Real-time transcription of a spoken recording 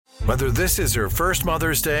Whether this is her first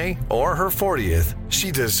Mother's Day or her 40th, she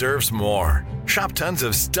deserves more. Shop tons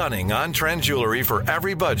of stunning on-trend jewelry for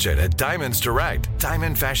every budget at Diamonds Direct.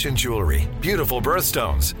 Diamond fashion jewelry, beautiful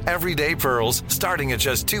birthstones, everyday pearls starting at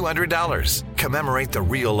just $200. Commemorate the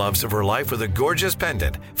real loves of her life with a gorgeous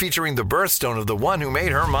pendant featuring the birthstone of the one who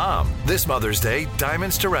made her mom. This Mother's Day,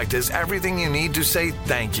 Diamonds Direct is everything you need to say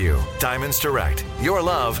thank you. Diamonds Direct. Your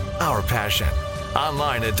love, our passion.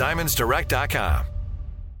 Online at diamondsdirect.com.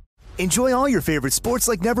 Enjoy all your favorite sports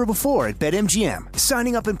like never before at BetMGM.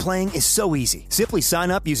 Signing up and playing is so easy. Simply sign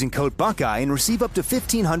up using code Buckeye and receive up to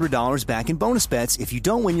 $1,500 back in bonus bets if you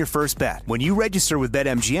don't win your first bet. When you register with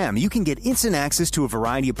BetMGM, you can get instant access to a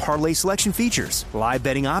variety of parlay selection features, live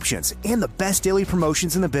betting options, and the best daily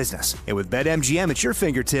promotions in the business. And with BetMGM at your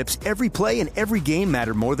fingertips, every play and every game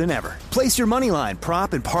matter more than ever. Place your moneyline,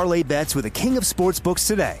 prop, and parlay bets with the king of sportsbooks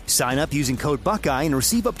today. Sign up using code Buckeye and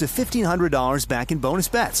receive up to $1,500 back in bonus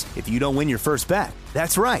bets if you don't win your first bet.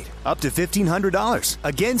 That's right, up to $1,500.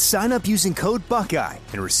 Again, sign up using code Buckeye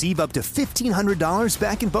and receive up to $1,500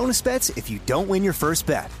 back in bonus bets if you don't win your first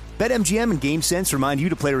bet. BetMGM and GameSense remind you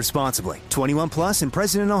to play responsibly. 21 plus and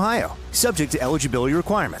present in Ohio. Subject to eligibility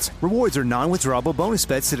requirements. Rewards are non-withdrawable bonus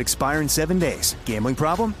bets that expire in 7 days. Gambling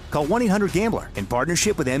problem? Call 1-800-GAMBLER in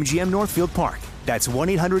partnership with MGM Northfield Park. That's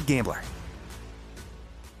 1-800-GAMBLER.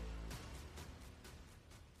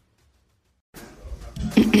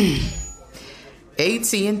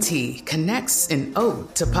 AT&T connects an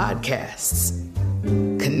ode to podcasts.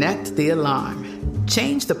 Connect the alarm.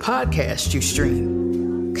 Change the podcast you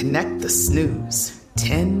stream. Connect the snooze.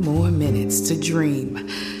 10 more minutes to dream.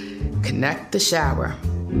 Connect the shower.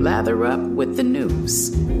 Lather up with the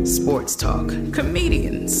news. Sports talk,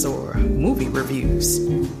 comedians, or movie reviews.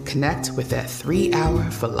 Connect with that 3-hour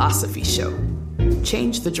philosophy show.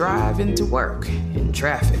 Change the drive into work in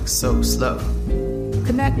traffic so slow.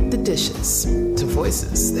 Connect the dishes to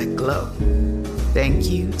voices that glow. Thank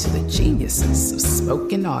you to the geniuses of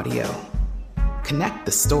spoken audio. Connect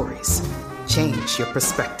the stories. Change your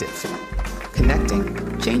perspective.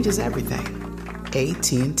 Connecting changes everything.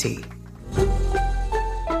 AT&T.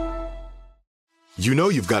 You know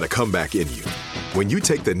you've got a comeback in you. When you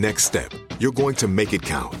take the next step, you're going to make it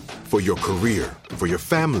count. For your career, for your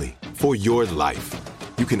family, for your life.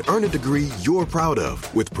 You can earn a degree you're proud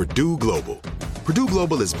of with Purdue Global. Purdue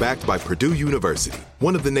Global is backed by Purdue University,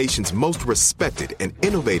 one of the nation's most respected and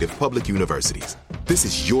innovative public universities. This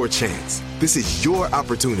is your chance. This is your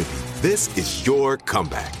opportunity. This is your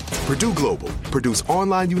comeback. Purdue Global, Purdue's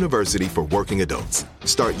online university for working adults.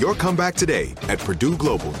 Start your comeback today at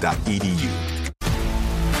purdueglobal.edu.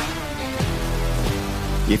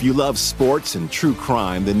 If you love sports and true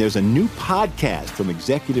crime, then there's a new podcast from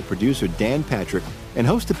executive producer Dan Patrick and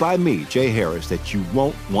hosted by me, Jay Harris, that you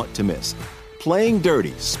won't want to miss. Playing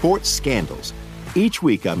Dirty: Sports Scandals. Each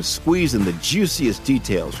week, I'm squeezing the juiciest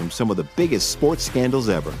details from some of the biggest sports scandals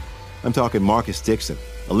ever. I'm talking Marcus Dixon,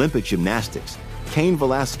 Olympic gymnastics, Cain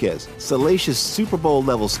Velasquez, salacious Super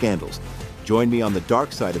Bowl-level scandals. Join me on the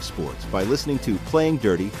dark side of sports by listening to Playing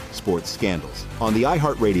Dirty: Sports Scandals on the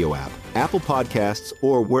iHeartRadio app, Apple Podcasts,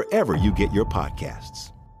 or wherever you get your podcasts.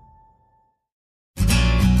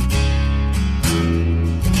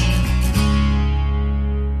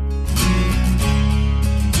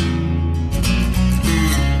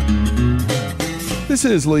 This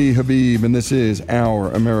is Lee Habib, and this is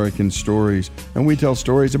Our American Stories. And we tell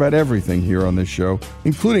stories about everything here on this show,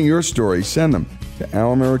 including your stories. Send them to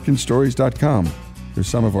ouramericanstories.com. They're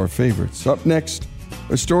some of our favorites. Up next,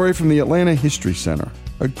 a story from the Atlanta History Center,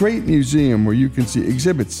 a great museum where you can see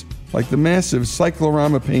exhibits like the massive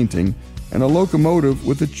cyclorama painting and a locomotive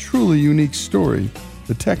with a truly unique story,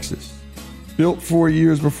 the Texas. Built 4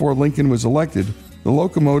 years before Lincoln was elected, the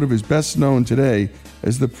locomotive is best known today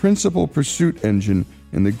as the principal pursuit engine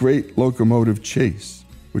in the Great Locomotive Chase,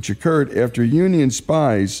 which occurred after Union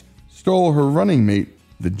spies stole her running mate,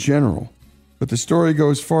 the General. But the story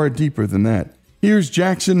goes far deeper than that. Here's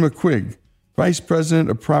Jackson McQuigg, Vice President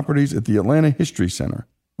of Properties at the Atlanta History Center,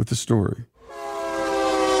 with the story.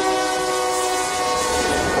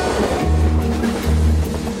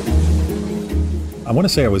 I want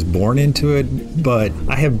to say I was born into it, but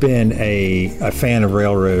I have been a fan of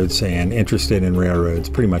railroads and interested in railroads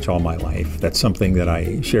pretty much all my life. That's something that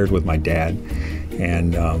I shared with my dad.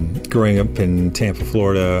 And growing up in Tampa,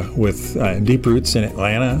 Florida, with deep roots in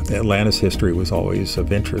Atlanta, Atlanta's history was always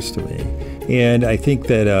of interest to me. And I think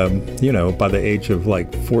that, by the age of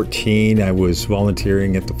like 14, I was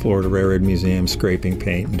volunteering at the Florida Railroad Museum, scraping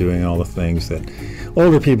paint and doing all the things that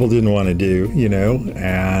older people didn't want to do,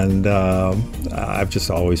 and I've just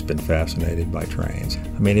always been fascinated by trains.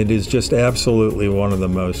 I mean, it is just absolutely one of the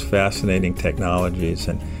most fascinating technologies,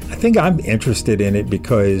 and I think I'm interested in it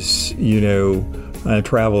because,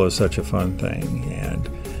 travel is such a fun thing, and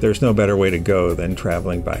there's no better way to go than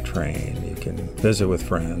traveling by train. You can visit with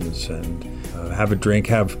friends and have a drink,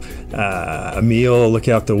 have a meal, look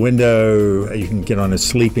out the window. You can get on a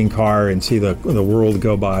sleeping car and see the world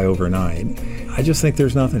go by overnight. I just think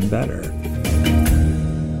there's nothing better.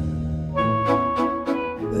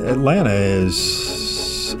 Atlanta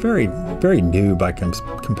is very, very new by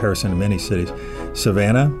comparison to many cities.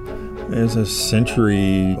 Savannah is a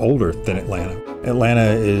century older than Atlanta.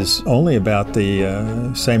 Atlanta is only about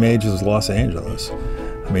the same age as Los Angeles.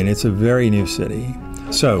 I mean, it's a very new city.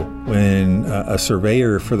 So when a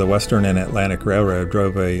surveyor for the Western and Atlantic Railroad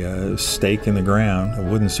drove a stake in the ground, a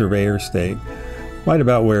wooden surveyor stake, right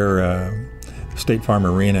about where State Farm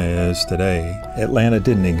Arena is today, Atlanta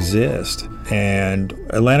didn't exist. And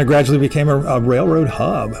Atlanta gradually became a railroad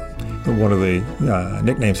hub. One of the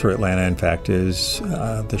nicknames for Atlanta, in fact, is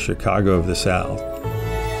the Chicago of the South.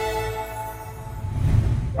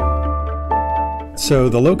 So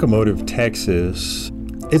the locomotive Texas,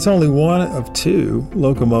 it's only one of two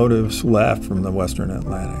locomotives left from the Western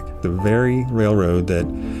Atlantic, the very railroad that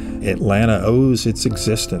Atlanta owes its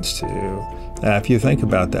existence to. If you think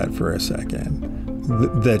about that for a second,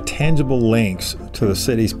 the tangible links to the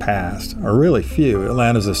city's past are really few.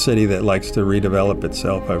 Atlanta's a city that likes to redevelop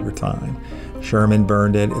itself over time. Sherman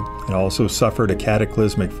burned it. It also suffered a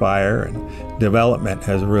cataclysmic fire, and development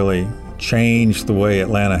has really changed the way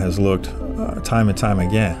Atlanta has looked time and time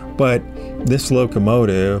again. But this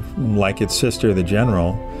locomotive, like its sister, the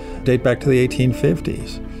General, date back to the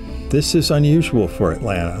 1850s. This is unusual for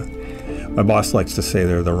Atlanta. My boss likes to say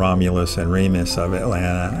they're the Romulus and Remus of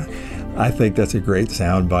Atlanta. I think that's a great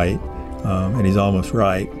soundbite, and he's almost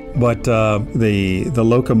right. But the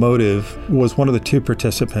locomotive was one of the two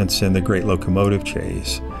participants in the Great Locomotive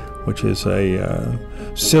Chase, which is a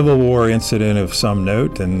Civil War incident of some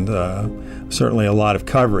note and certainly a lot of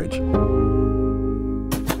coverage.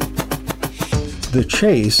 The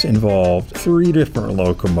chase involved 3 different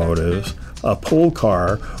locomotives, a pull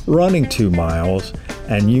car running 2 miles,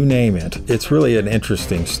 and you name it. It's really an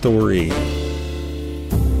interesting story.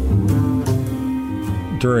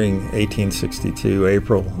 During 1862,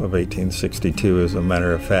 April of 1862, as a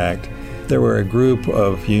matter of fact, there were a group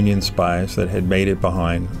of Union spies that had made it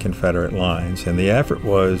behind Confederate lines, and the effort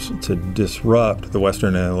was to disrupt the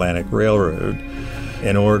Western and Atlantic Railroad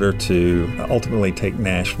in order to ultimately take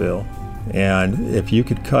Nashville. And if you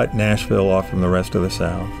could cut Nashville off from the rest of the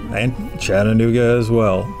South, and Chattanooga as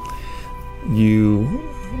well, you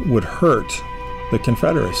would hurt the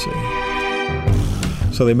Confederacy.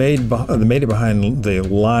 So they made it behind the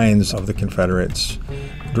lines of the Confederates,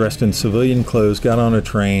 dressed in civilian clothes, got on a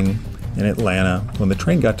train in Atlanta. When the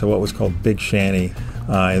train got to what was called Big Shanty,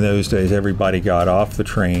 in those days everybody got off the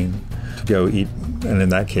train to go eat, and in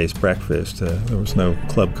that case breakfast. There was no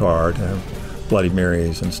club car to have Bloody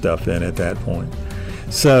Marys and stuff in at that point.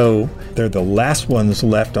 So they're the last ones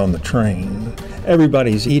left on the train.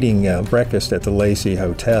 Everybody's eating breakfast at the Lacey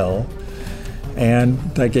Hotel, and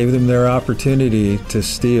that gave them their opportunity to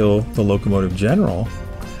steal the Locomotive General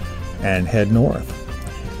and head north.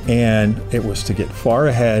 And it was to get far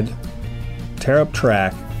ahead, tear up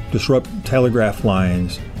track, disrupt telegraph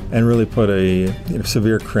lines, and really put a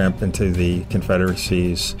severe crimp into the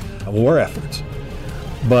Confederacy's war efforts.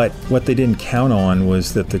 But what they didn't count on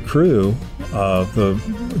was that the crew of the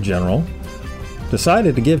General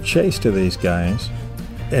decided to give chase to these guys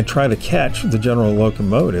and try to catch the General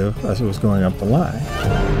locomotive as it was going up the line.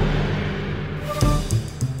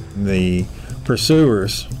 The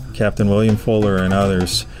pursuers, Captain William Fuller and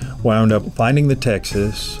others, wound up finding the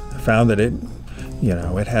Texas, found that it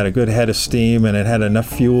had a good head of steam and it had enough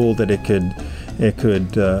fuel that it could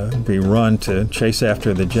be run to chase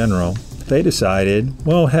after the General. They decided,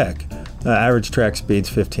 well, heck, average track speed's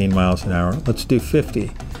 15 miles an hour. Let's do 50.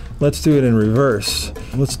 Let's do it in reverse.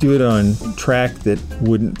 Let's do it on track that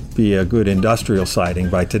wouldn't be a good industrial siding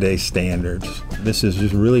by today's standards. This is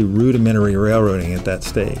just really rudimentary railroading at that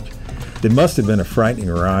stage. It must have been a frightening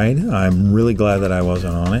ride. I'm really glad that I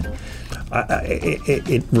wasn't on it.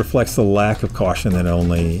 It reflects the lack of caution that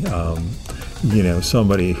only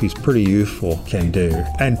somebody who's pretty youthful can do,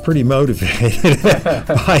 and pretty motivated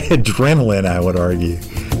by adrenaline, I would argue.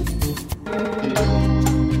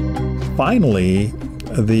 Finally,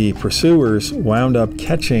 the pursuers wound up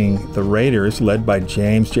catching the raiders led by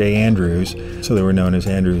James J. Andrews, so they were known as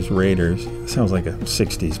Andrews Raiders. Sounds like a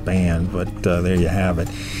 60s band, but there you have it.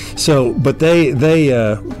 So, but they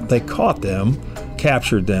caught them,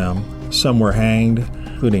 captured them. Some were hanged,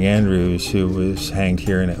 including Andrews, who was hanged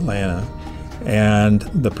here in Atlanta. And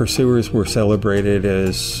the pursuers were celebrated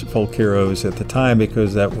as folk heroes at the time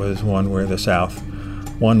because that was one where the South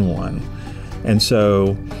won. And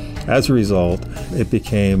so, as a result, it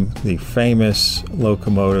became the famous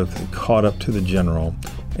locomotive that caught up to the General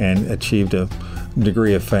and achieved a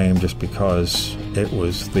degree of fame just because it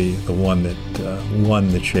was the one that won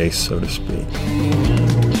the chase, so to speak.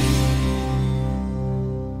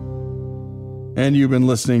 And you've been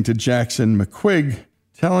listening to Jackson McQuigg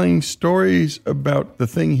telling stories about the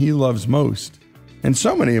thing he loves most. And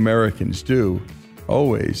so many Americans do.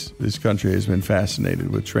 Always, this country has been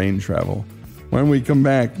fascinated with train travel. When we come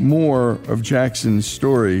back, more of Jackson's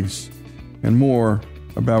stories and more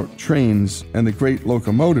about trains and the great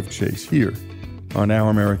locomotive chase here on Our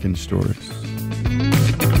American Stories.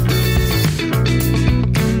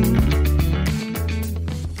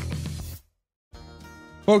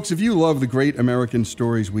 Folks, if you love the great American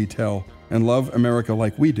stories we tell and love America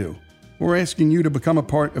like we do, we're asking you to become a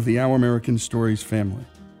part of the Our American Stories family.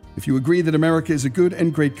 If you agree that America is a good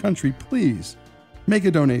and great country, please make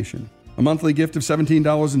a donation. A monthly gift of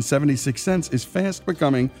 $17.76 is fast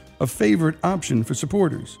becoming a favorite option for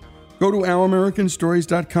supporters. Go to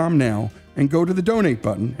OurAmericanStories.com now and go to the donate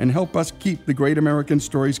button and help us keep the great American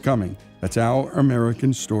stories coming. That's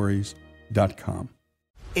OurAmericanStories.com.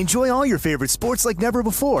 Enjoy all your favorite sports like never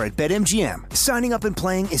before at BetMGM. Signing up and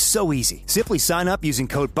playing is so easy. Simply sign up using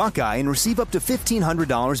code Buckeye and receive up to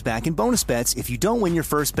 $1,500 back in bonus bets if you don't win your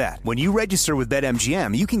first bet. When you register with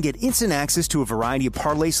BetMGM, you can get instant access to a variety of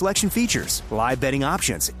parlay selection features, live betting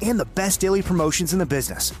options, and the best daily promotions in the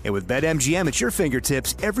business. And with BetMGM at your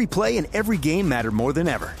fingertips, every play and every game matter more than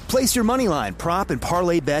ever. Place your moneyline, prop, and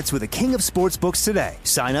parlay bets with the king of sportsbooks today.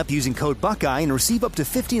 Sign up using code Buckeye and receive up to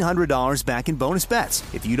 $1,500 back in bonus bets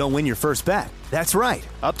if you don't win your first bet. That's right,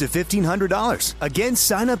 up to $1,500. Again,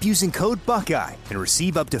 sign up using code Buckeye and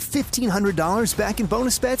receive up to $1,500 back in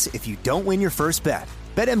bonus bets if you don't win your first bet.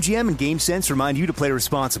 BetMGM and GameSense remind you to play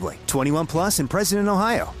responsibly. 21 plus and present in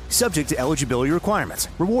Ohio. Subject to eligibility requirements.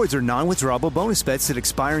 Rewards are non-withdrawable bonus bets that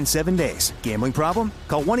expire in 7 days. Gambling problem?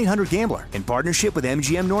 Call 1-800-GAMBLER in partnership with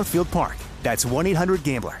MGM Northfield Park. That's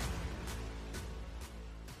 1-800-GAMBLER.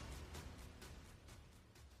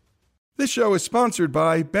 This show is sponsored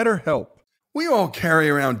by BetterHelp. We all carry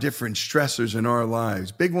around different stressors in our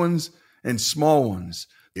lives, big ones and small ones.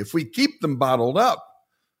 If we keep them bottled up,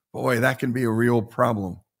 boy, that can be a real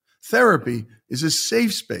problem. Therapy is a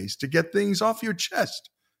safe space to get things off your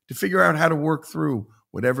chest, to figure out how to work through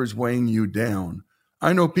whatever's weighing you down.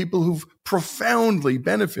 I know people who've profoundly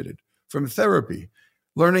benefited from therapy,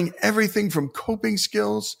 learning everything from coping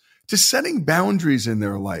skills to setting boundaries in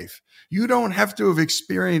their life. You don't have to have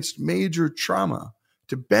experienced major trauma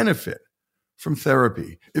to benefit from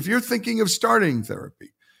therapy. If you're thinking of starting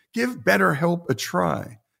therapy, give BetterHelp a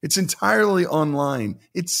try. It's entirely online.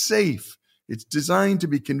 It's safe. It's designed to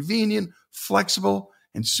be convenient, flexible,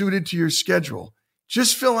 and suited to your schedule.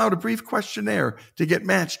 Just fill out a brief questionnaire to get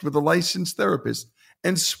matched with a licensed therapist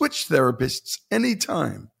and switch therapists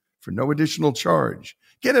anytime for no additional charge.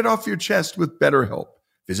 Get it off your chest with BetterHelp.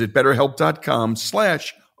 Visit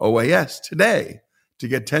BetterHelp.com/OAS today to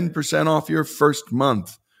get 10% off your first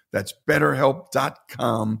month. That's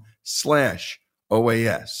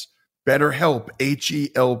BetterHelp.com/OAS. BetterHelp,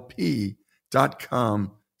 HELP.com/OAS.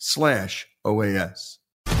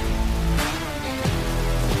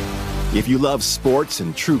 If you love sports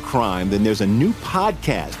and true crime, then there's a new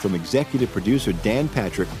podcast from executive producer Dan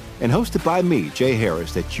Patrick and hosted by me, Jay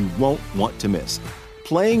Harris, that you won't want to miss.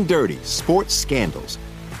 Playing Dirty: Sports Scandals.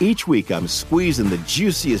 Each week, I'm squeezing the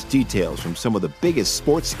juiciest details from some of the biggest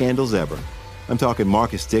sports scandals ever. I'm talking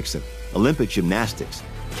Marcus Dixon, Olympic gymnastics,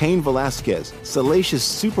 Cain Velasquez, salacious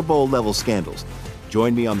Super Bowl-level scandals.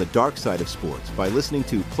 Join me on the dark side of sports by listening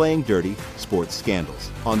to Playing Dirty: Sports Scandals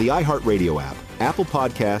on the iHeartRadio app, Apple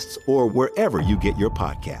Podcasts, or wherever you get your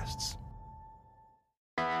podcasts.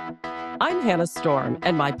 I'm Hannah Storm,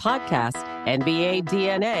 and my podcast, NBA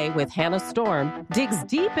DNA with Hannah Storm, digs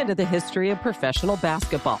deep into the history of professional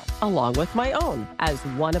basketball, along with my own, as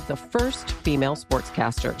one of the first female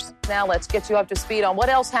sportscasters. Now let's get you up to speed on what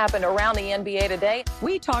else happened around the NBA today.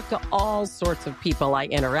 We talk to all sorts of people I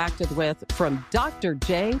interacted with, from Dr.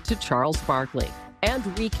 J to Charles Barkley. and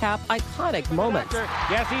recap iconic moments.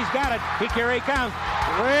 Yes, he's got it. Here he comes.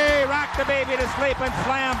 Way rock the baby to sleep and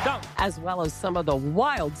slam dunk. As well as some of the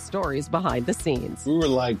wild stories behind the scenes. We were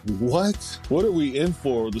like, what? What are we in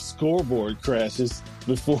for? The scoreboard crashes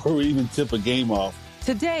before we even tip a game off.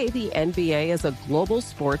 Today, the NBA is a global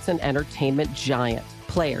sports and entertainment giant.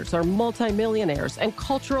 Players are multimillionaires and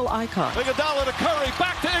cultural icons. Iguodala to Curry,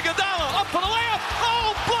 back to Iguodala, up for the layup.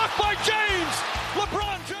 Oh, blocked by James!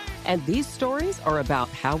 LeBron James! And these stories are about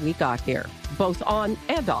how we got here, both on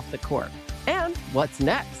and off the court. And what's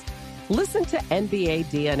next? Listen to NBA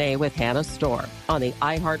DNA with Hannah Storm on the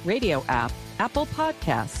iHeartRadio app, Apple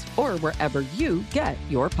Podcasts, or wherever you get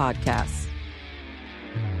your podcasts.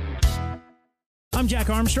 I'm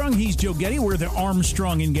Jack Armstrong. He's Joe Getty. We're the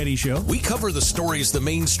Armstrong and Getty Show. We cover the stories the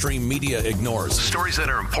mainstream media ignores. Stories that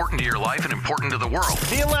are important to your life and important to the world.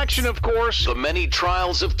 The election, of course. The many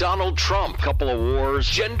trials of Donald Trump. Couple of wars.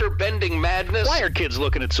 Gender-bending madness. Why are kids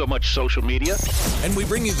looking at so much social media? And we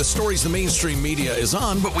bring you the stories the mainstream media is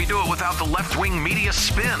on, but we do it without the left-wing media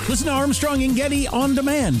spin. Listen to Armstrong and Getty on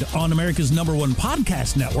demand on America's #1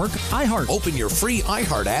 podcast network, iHeart. Open your free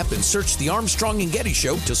iHeart app and search the Armstrong and Getty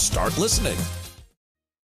Show to start listening.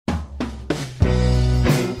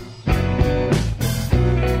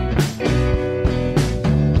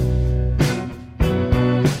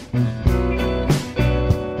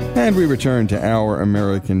 And we return to Our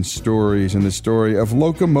American Stories and the story of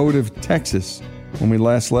Locomotive, Texas. When we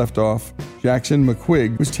last left off, Jackson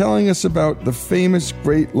McQuigg was telling us about the famous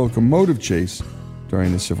Great Locomotive Chase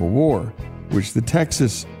during the Civil War, which the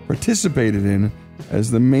Texas participated in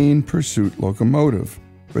as the main pursuit locomotive.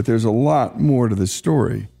 But there's a lot more to the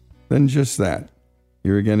story than just that.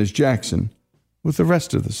 Here again is Jackson with the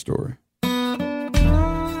rest of the story.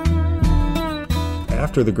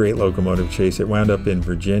 After the Great Locomotive Chase, it wound up in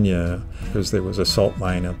Virginia because there was a salt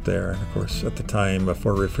mine up there. And of course, at the time,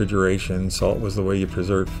 before refrigeration, salt was the way you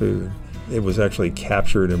preserved food. It was actually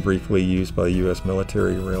captured and briefly used by the U.S.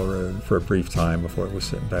 military railroad for a brief time before it was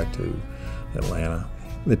sent back to Atlanta.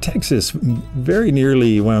 The Texas very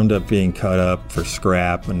nearly wound up being cut up for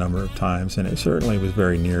scrap a number of times, and it certainly was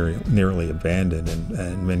very nearly abandoned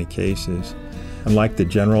in many cases. Unlike the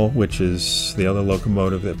General, which is the other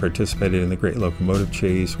locomotive that participated in the Great Locomotive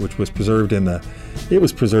Chase, which was preserved in the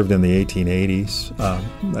 1880s.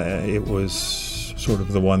 It was sort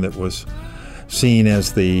of the one that was seen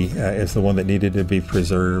as the one that needed to be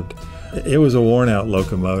preserved. It was a worn-out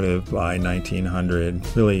locomotive by 1900,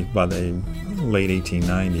 really by the late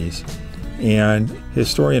 1890s. And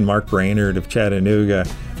historian Mark Brainerd of Chattanooga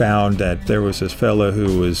found that there was this fellow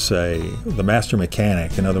who was the master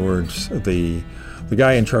mechanic. In other words, the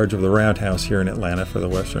guy in charge of the roundhouse here in Atlanta for the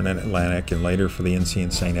Western and Atlantic, and later for the NC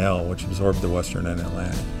and St. L, which absorbed the Western and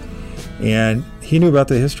Atlantic. And he knew about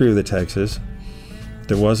the history of the Texas.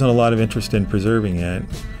 There wasn't a lot of interest in preserving it,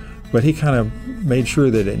 but he kind of made sure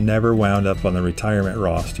that it never wound up on the retirement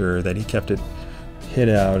roster, that he kept it hid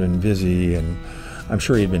out and busy, and I'm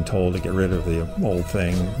sure he'd been told to get rid of the old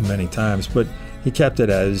thing many times, but he kept it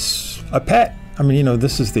as a pet. I mean,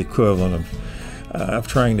 this is the equivalent of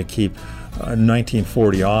trying to keep a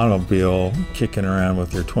 1940 automobile kicking around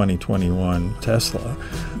with your 2021 Tesla.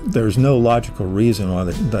 There's no logical reason why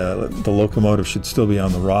the locomotive should still be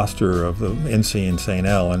on the roster of the NC and St.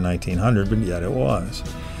 L in 1900, but yet it was.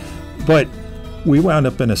 But we wound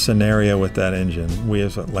up in a scenario with that engine, we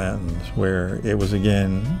as Atlantans, where it was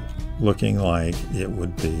again looking like it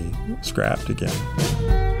would be scrapped again.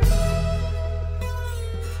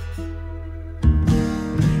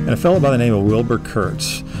 And a fellow by the name of Wilbur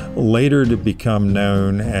Kurtz, later to become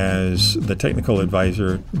known as the technical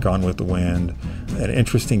advisor Gone with the Wind, an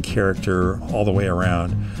interesting character all the way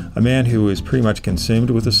around, a man who was pretty much consumed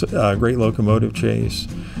with this Great Locomotive Chase,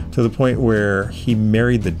 to the point where he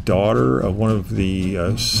married the daughter of one of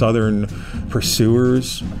the Southern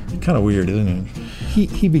pursuers. Kind of weird, isn't it?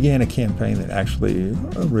 He began a campaign that actually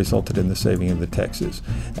resulted in the saving of the Texas.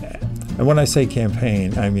 And when I say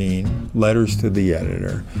campaign, I mean letters to the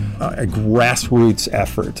editor, a grassroots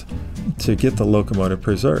effort to get the locomotive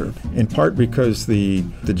preserved, in part because the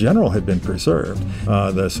General had been preserved.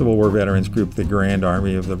 The Civil War veterans group, the Grand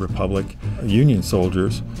Army of the Republic, Union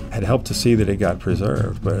soldiers, had helped to see that it got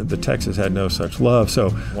preserved, but the Texas had no such love. So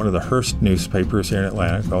one of the Hearst newspapers here in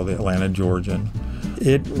Atlanta, called the Atlanta Georgian,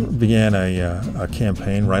 it began a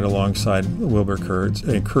campaign right alongside Wilbur Kurtz,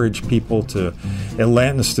 encouraged people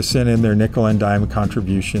Atlantans to send in their nickel and dime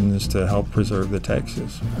contributions to help preserve the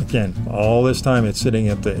Texas. Again, all this time it's sitting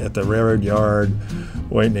at the railroad yard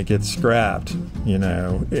waiting to get scrapped,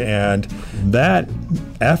 and that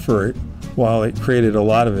effort, while it created a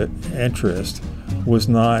lot of interest, was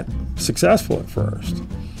not successful at first.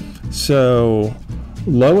 So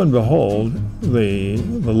lo and behold, the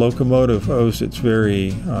locomotive owes its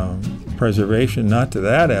very preservation not to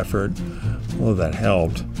that effort, although that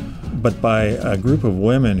helped, but by a group of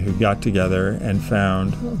women who got together and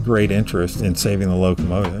found great interest in saving the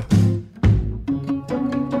locomotive.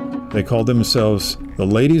 They called themselves the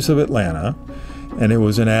Ladies of Atlanta, and it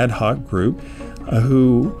was an ad hoc group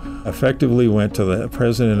who effectively went to the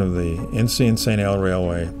president of the NC and St. L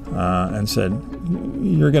Railway and said,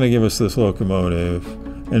 "You're going to give us this locomotive,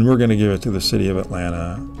 and we're going to give it to the city of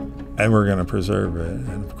Atlanta, and we're going to preserve it."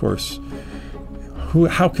 And of course,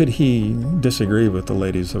 how could he disagree with the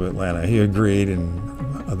Ladies of Atlanta? He agreed, and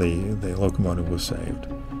the locomotive was saved.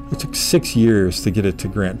 It took 6 years to get it to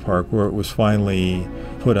Grant Park, where it was finally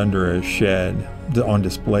put under a shed on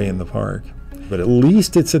display in the park. But at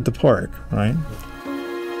least it's at the park, right?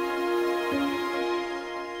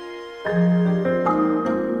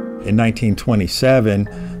 In 1927,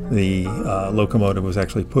 the locomotive was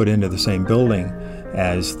actually put into the same building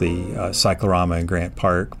as the cyclorama in Grant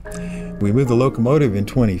Park. We moved the locomotive in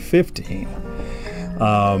 2015,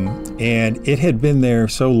 and it had been there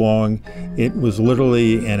so long, it was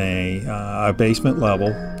literally in a basement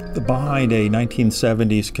level behind a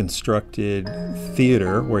 1970s constructed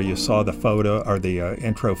theater where you saw the photo or the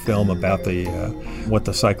intro film about what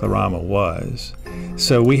the cyclorama was.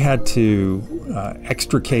 So we had to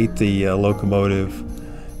extricate the locomotive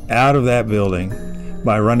out of that building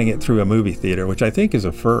by running it through a movie theater, which I think is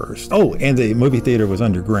a first. Oh, and the movie theater was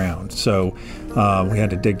underground, so we had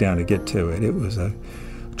to dig down to get to it. It was a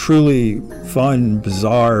truly fun,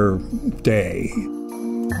 bizarre day.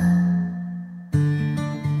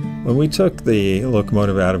 When we took the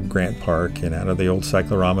locomotive out of Grant Park and out of the old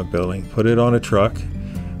cyclorama building, put it on a truck,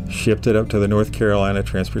 shipped it up to the North Carolina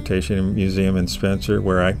Transportation Museum in Spencer,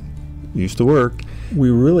 where I used to work,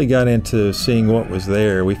 we really got into seeing what was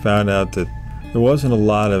there. We found out that there wasn't a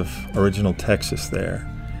lot of original Texas there.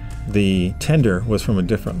 The tender was from a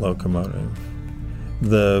different locomotive.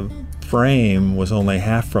 The frame was only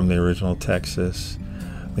half from the original Texas.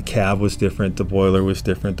 The cab was different, the boiler was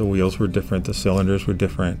different, the wheels were different, the cylinders were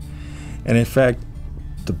different. And in fact,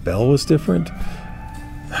 the bell was different.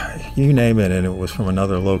 You name it, and it was from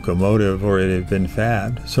another locomotive or it had been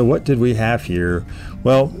fabbed. So what did we have here?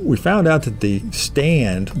 Well, we found out that the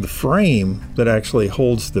stand, the frame that actually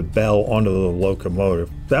holds the bell onto the locomotive,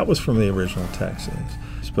 that was from the original Texas.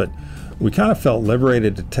 But we kind of felt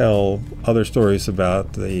liberated to tell other stories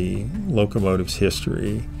about the locomotive's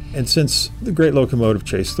history. And since the Great Locomotive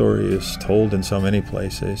Chase story is told in so many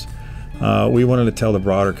places, we wanted to tell the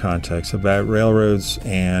broader context about railroads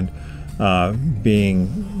and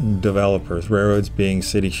being developers, railroads being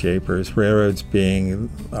city shapers, railroads being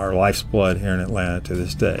our life's blood here in Atlanta to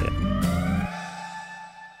this day.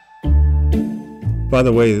 By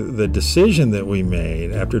the way, the decision that we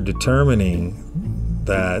made after determining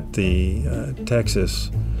that the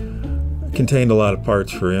Texas contained a lot of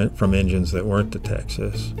parts from engines that weren't the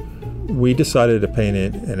Texas, we decided to paint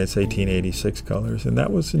it in its 1886 colors, and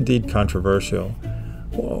that was indeed controversial.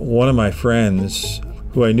 One of my friends,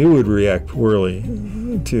 who I knew would react poorly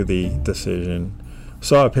to the decision,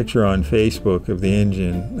 saw a picture on Facebook of the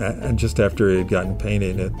engine just after it had gotten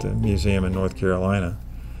painted at the museum in North Carolina,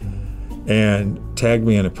 and tagged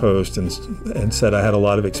me in a post and said I had a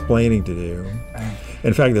lot of explaining to do.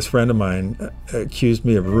 In fact, this friend of mine accused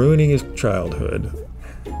me of ruining his childhood,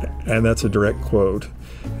 and that's a direct quote.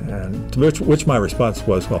 And to which my response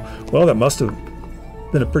was, well, that must have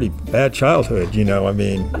been a pretty bad childhood, you know. I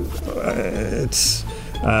mean,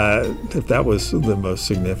 if that was the most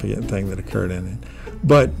significant thing that occurred in it.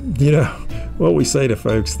 But, you know, what we say to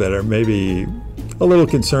folks that are maybe a little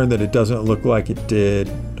concerned that it doesn't look like it did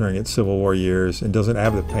during its Civil War years and doesn't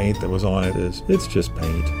have the paint that was on it is, it's just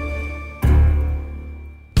paint.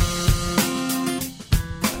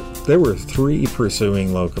 There were 3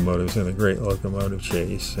 pursuing locomotives in the Great Locomotive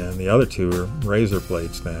Chase, and the other 2 are razor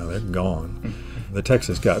blades now. They're gone. The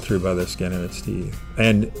Texas got through by the skin of its teeth.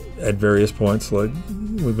 And at various points, like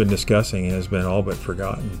we've been discussing, it has been all but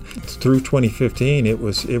forgotten. Through 2015, it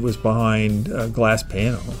was behind glass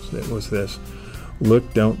panels. It was this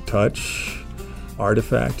look, don't touch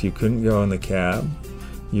artifact. You couldn't go in the cab.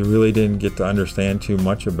 You really didn't get to understand too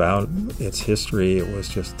much about its history. It was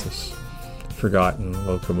just this forgotten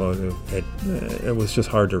locomotive. It was just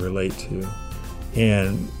hard to relate to.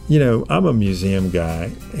 And, you know, I'm a museum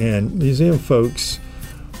guy, and museum folks,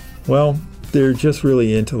 well, they're just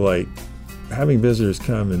really into, like, having visitors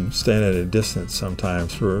come and stand at a distance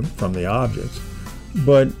sometimes from the objects.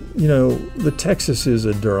 But, you know, the Texas is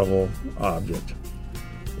a durable object.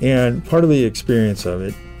 And part of the experience of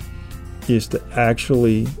it used to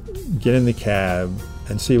actually get in the cab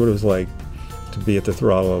and see what it was like to be at the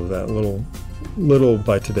throttle of that little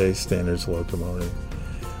by today's standards locomotive.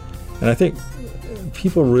 And I think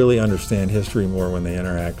people really understand history more when they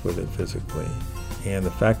interact with it physically. And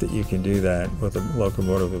the fact that you can do that with a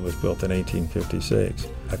locomotive that was built in 1856,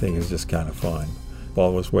 I think is just kind of fun. While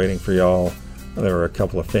I was waiting for y'all, there were a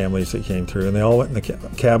couple of families that came through, and they all went in the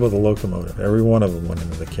cab of the locomotive. Every one of them went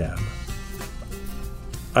into the cab.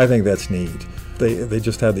 I think that's neat. They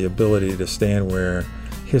just had the ability to stand where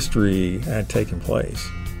history had taken place.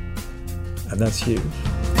 And that's huge.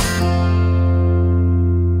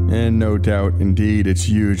 And no doubt, indeed, it's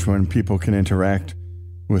huge when people can interact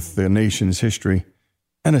with the nation's history.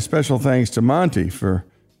 And a special thanks to Monty for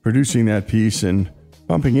producing that piece and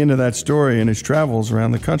bumping into that story in his travels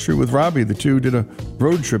around the country with Robbie. The two did a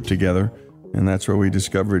road trip together, and that's where we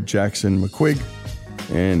discovered Jackson McQuigg.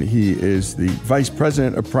 And he is the Vice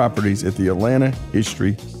President of Properties at the Atlanta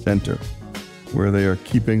History Center, where they are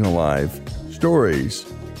keeping alive stories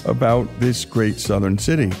about this great southern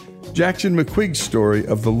city. Jackson McQuigg's story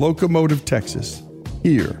of the Locomotive, Texas,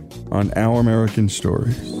 here on Our American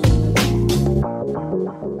Stories.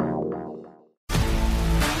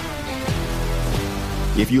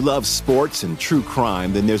 If you love sports and true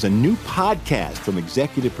crime, then there's a new podcast from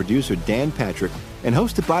executive producer Dan Patrick and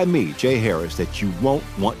hosted by me, Jay Harris, that you won't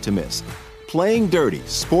want to miss. Playing Dirty: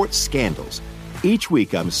 Sports Scandals. Each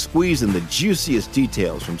week, I'm squeezing the juiciest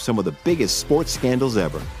details from some of the biggest sports scandals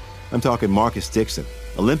ever. I'm talking Marcus Dixon,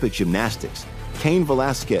 Olympic gymnastics, Cain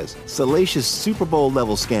Velasquez, salacious Super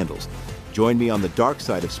Bowl-level scandals. Join me on the dark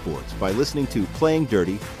side of sports by listening to Playing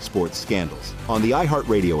Dirty: Sports Scandals on the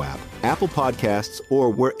iHeartRadio app, Apple Podcasts,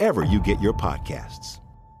 or wherever you get your podcasts.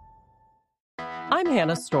 I'm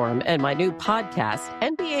Hannah Storm, and my new podcast,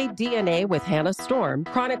 NBA DNA with Hannah Storm,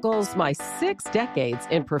 chronicles my 6 decades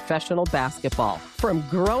in professional basketball. From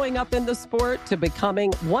growing up in the sport to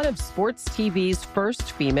becoming one of sports TV's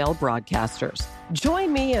first female broadcasters.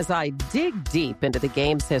 Join me as I dig deep into the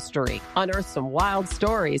game's history, unearth some wild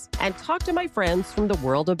stories, and talk to my friends from the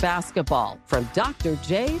world of basketball, from Dr.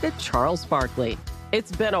 J to Charles Barkley.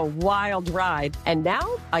 It's been a wild ride, and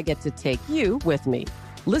now I get to take you with me.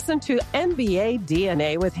 Listen to NBA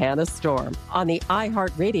DNA with Hannah Storm on the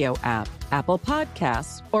iHeartRadio app, Apple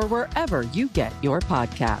Podcasts, or wherever you get your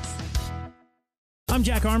podcasts. I'm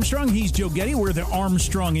Jack Armstrong. He's Joe Getty. We're the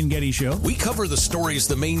Armstrong and Getty Show. We cover the stories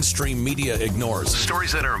the mainstream media ignores.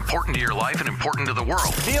 Stories that are important to your life and important to the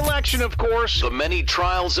world. The election, of course. The many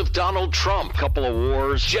trials of Donald Trump. Couple of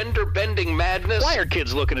wars. Gender-bending madness. Why are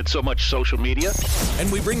kids looking at so much social media? And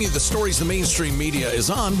we bring you the stories the mainstream media is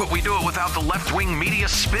on, But we do it without the left-wing media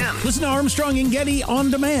spin. Listen to Armstrong and Getty on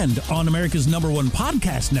demand on America's #1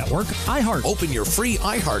 podcast network, iHeart. Open your free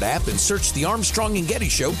iHeart app and search The Armstrong and Getty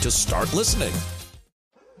Show to start listening.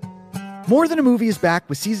 More Than a Movie is back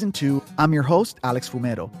with Season 2. I'm your host, Alex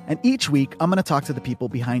Fumero, and each week I'm going to talk to the people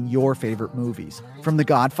behind your favorite movies. From The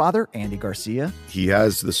Godfather, Andy Garcia. He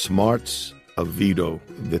has the smarts of Vito,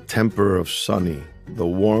 the temper of Sonny, the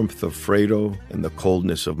warmth of Fredo, and the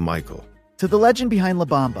coldness of Michael. To the legend behind La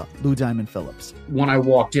Bamba, Lou Diamond Phillips. When I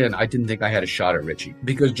walked in, I didn't think I had a shot at Richie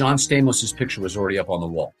because John Stamos' picture was already up on the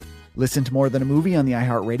wall. Listen to More Than a Movie on the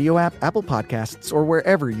iHeartRadio app, Apple Podcasts, or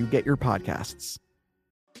wherever you get your podcasts.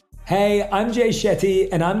 Hey, I'm Jay Shetty,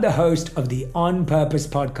 and I'm the host of the On Purpose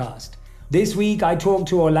podcast. This week, I talked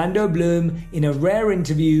to Orlando Bloom in a rare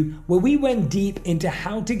interview where we went deep into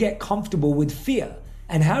how to get comfortable with fear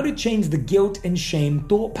and how to change the guilt and shame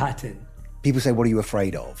thought pattern. People say, what are you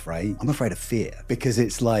afraid of, right? I'm afraid of fear because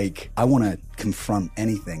it's like I want to confront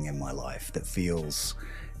anything in my life that feels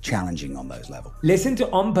challenging on those levels. Listen to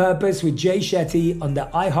On Purpose with Jay Shetty on the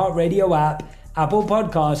iHeartRadio app, Apple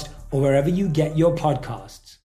Podcast, or wherever you get your podcasts.